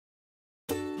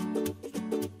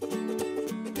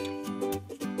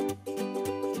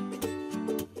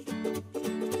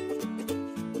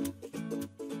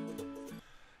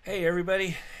Hey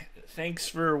everybody, thanks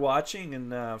for watching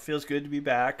and feels good to be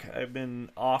back. I've been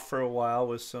off for a while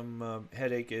with some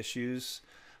headache issues,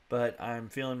 but I'm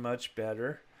feeling much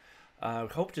better. I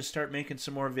hope to start making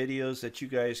some more videos that you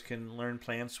guys can learn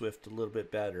PlanSwift a little bit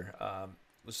better.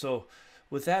 So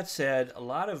with that said, a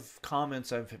lot of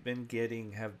comments I've been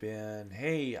getting have been,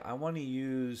 hey, I want to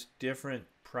use different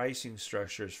pricing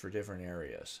structures for different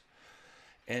areas.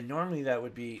 And normally that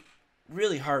would be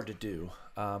really hard to do,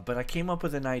 but I came up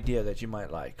with an idea that you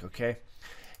might like, okay?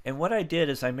 And what I did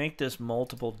is I make this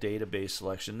multiple database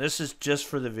selection. This is just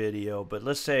for the video, but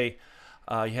let's say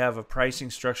you have a pricing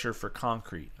structure for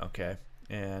concrete, okay?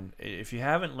 And if you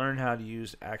haven't learned how to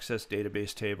use access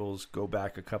database tables, go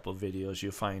back a couple of videos.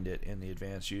 You'll find it in the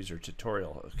advanced user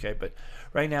tutorial, okay? But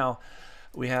right now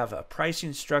we have a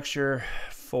pricing structure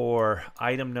for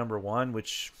item number one,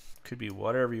 which could be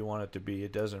whatever you want it to be.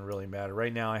 It doesn't really matter.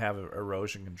 Right now I have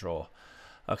erosion control.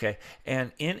 Okay,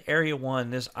 and in area 1,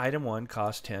 this item 1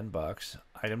 costs 10 bucks,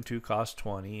 item 2 costs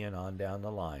 20, and on down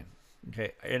the line.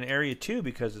 Okay, in area 2,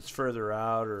 because it's further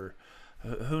out or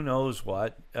who knows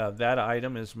what, that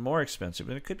item is more expensive.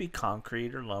 And it could be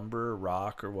concrete or lumber or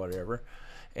rock or whatever.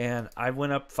 And I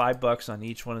went up 5 bucks on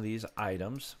each one of these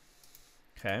items.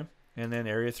 Okay, and then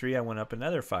area 3 I went up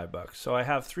another 5 bucks. So I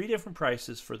have 3 different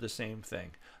prices for the same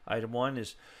thing. Item 1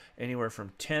 is anywhere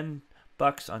from 10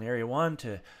 bucks on area 1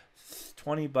 to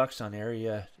 20 bucks on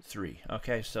area 3.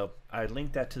 Okay, so I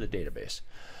linked that to the database.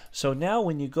 So now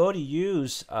when you go to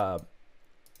use a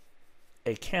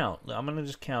count, I'm going to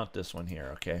just count this one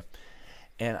here, okay?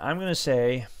 And I'm going to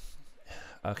say,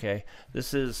 okay,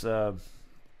 this is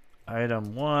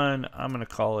item 1. I'm going to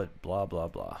call it blah, blah,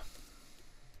 blah.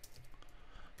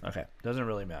 Okay, doesn't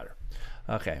really matter.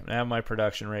 Okay, I have my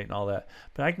production rate and all that.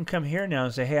 But I can come here now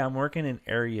and say, hey, I'm working in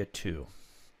area 2.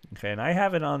 Okay, and I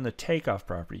have it on the takeoff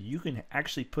property. You can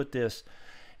actually put this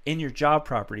in your job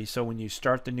property, so when you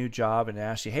start the new job and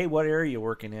ask you, hey, what area are you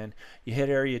working in? You hit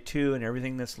area 2 and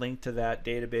everything that's linked to that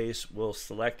database will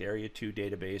select area 2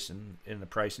 database and in the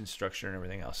pricing structure and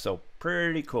everything else. So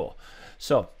pretty cool.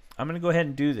 So I'm going to go ahead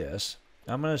and do this.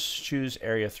 I'm going to choose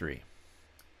area 3.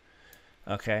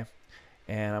 Okay.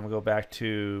 And I'm going to go back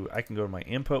to, I can go to my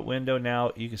input window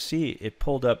now. You can see it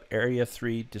pulled up area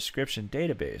 3 description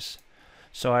database.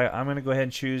 So I'm going to go ahead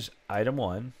and choose item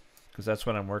 1 because that's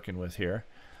what I'm working with here.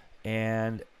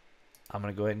 And I'm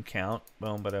going to go ahead and count.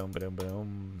 Boom, boom, boom,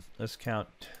 boom. Let's count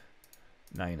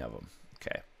 9 of them.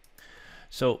 Okay.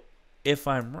 So if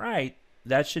I'm right,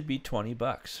 that should be 20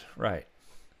 bucks. Right.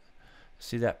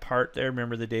 See that part there?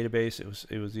 Remember the database?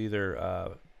 It was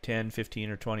either 10, 15,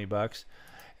 or 20 bucks.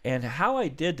 And how I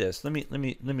did this, let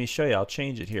me show you. I'll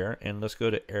change it here, and let's go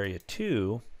to area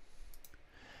 2,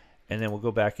 and then we'll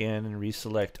go back in and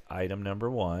reselect item number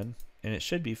 1, and it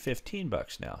should be 15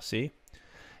 bucks now. See,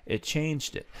 it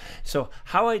changed it. So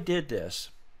how I did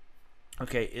this,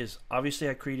 okay, is obviously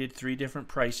I created 3 different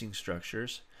pricing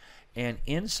structures, and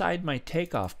inside my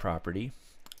takeoff property,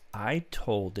 I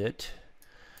told it,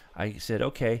 I said,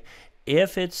 okay,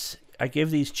 if it's I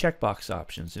give these checkbox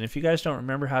options, and if you guys don't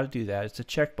remember how to do that, it's a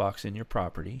checkbox in your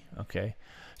property. Okay,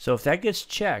 so if that gets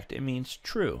checked, it means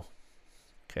true.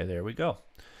 Okay, there we go.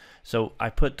 So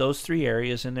I put those 3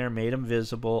 areas in there, made them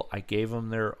visible. I gave them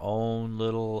their own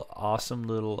little awesome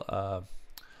little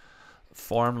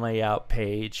form layout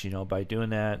page, you know, by doing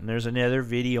that. And there's another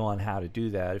video on how to do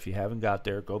that. If you haven't got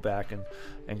there, go back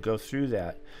and go through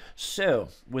that. So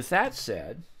with that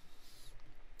said,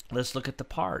 let's look at the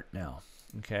part now.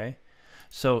 Okay.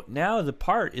 So now the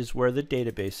part is where the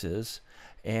database is,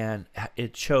 and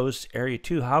it chose area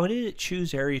 2. How did it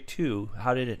choose area 2?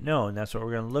 How did it know? And that's what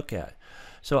we're going to look at.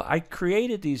 So I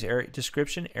created these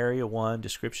description area 1,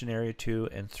 description area 2,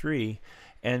 and 3,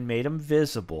 and made them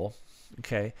visible.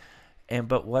 Okay,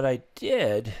 but what I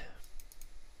did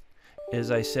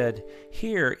is I said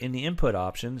here in the input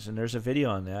options, and there's a video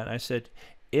on that. I said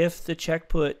if the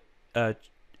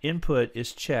input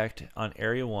is checked on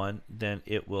area 1, then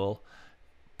it will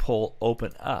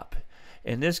open up.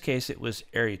 In this case it was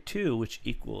area 2, which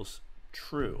equals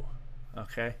true.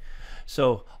 Okay,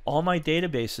 so all my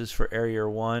databases for area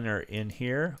 1 are in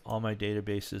here, all my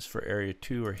databases for area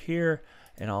 2 are here,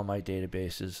 and all my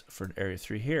databases for area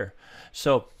 3 here.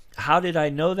 So how did I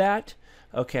know that?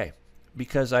 Okay,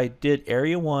 because I did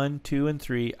area 1, 2, and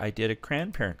 3, I did a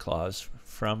grandparent clause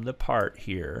from the part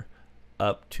here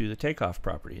up to the takeoff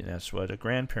property, and that's what a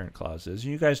grandparent clause is.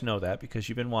 And you guys know that because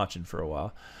you've been watching for a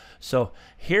while. So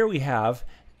here we have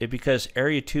it, because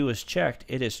area 2 is checked,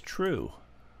 it is true.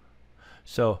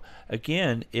 So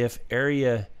again, if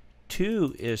area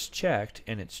 2 is checked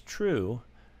and it's true,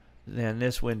 then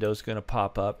this window is going to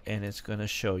pop up and it's going to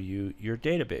show you your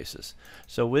databases.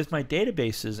 So with my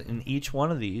databases in each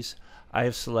one of these, I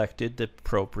have selected the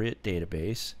appropriate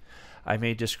database. I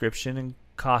made description and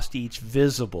cost each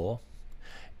visible,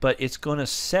 but it's going to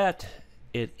set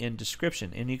it in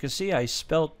description. And you can see I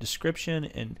spelled description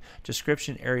and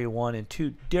description area 1 and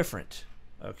 2 different.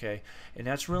 Okay, and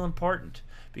that's real important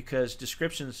because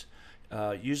descriptions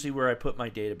usually where I put my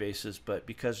databases, but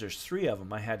because there's 3 of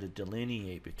them, I had to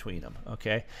delineate between them.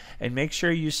 Okay, and make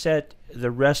sure you set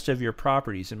the rest of your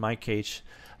properties. In my case,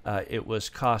 it was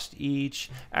cost each.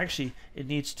 Actually, it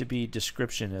needs to be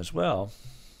description as well.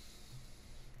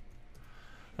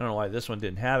 I don't know why this one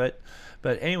didn't have it,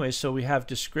 but anyway, so we have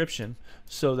description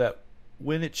so that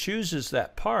when it chooses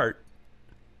that part,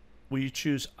 when you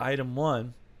choose item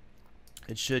 1,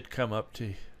 it should come up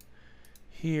to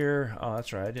here. Oh,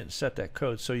 that's right, I didn't set that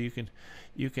code. So you can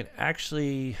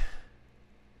actually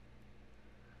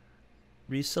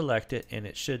reselect it and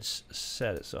it should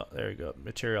set it. So there you go,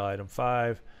 material item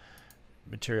 5,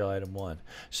 material item 1.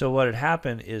 So what had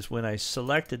happened is when I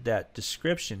selected that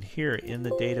description here in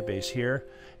the database here,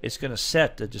 it's going to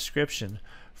set the description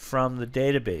from the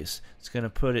database. It's going to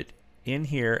put it in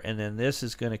here, and then this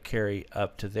is going to carry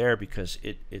up to there because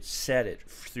it set it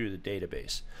through the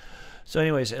database. So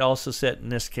anyways, it also set in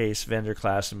this case vendor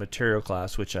class and material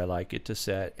class, which I like it to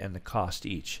set, and the cost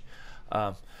each.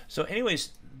 So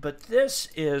anyways, but this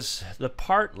is the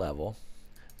part level.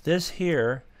 This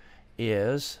here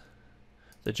is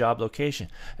the job location.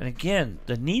 And again,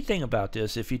 the neat thing about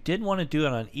this, if you didn't want to do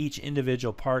it on each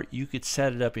individual part, you could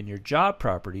set it up in your job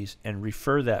properties and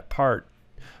refer that part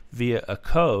via a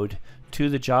code to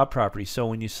the job property. So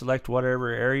when you select whatever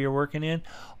area you're working in,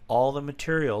 all the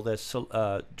material that's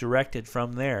directed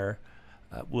from there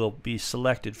will be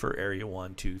selected for area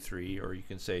 1, 2, 3, or you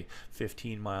can say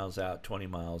 15 miles out, 20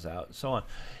 miles out, and so on.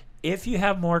 If you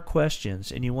have more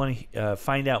questions and you want to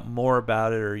find out more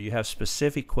about it, or you have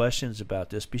specific questions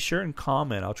about this, be sure and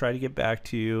comment. I'll try to get back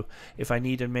to you. If I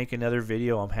need to make another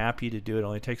video, I'm happy to do it. It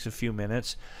only takes a few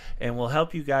minutes, and we'll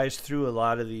help you guys through a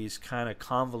lot of these kind of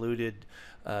convoluted,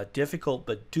 difficult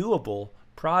but doable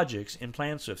projects in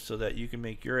PlanSwift so that you can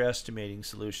make your estimating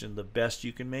solution the best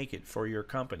you can make it for your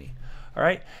company. All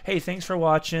right. Hey, thanks for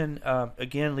watching.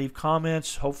 Again, leave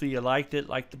comments. Hopefully you liked it.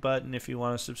 Like the button if you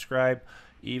want to subscribe.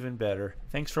 Even better.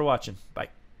 Thanks for watching. Bye.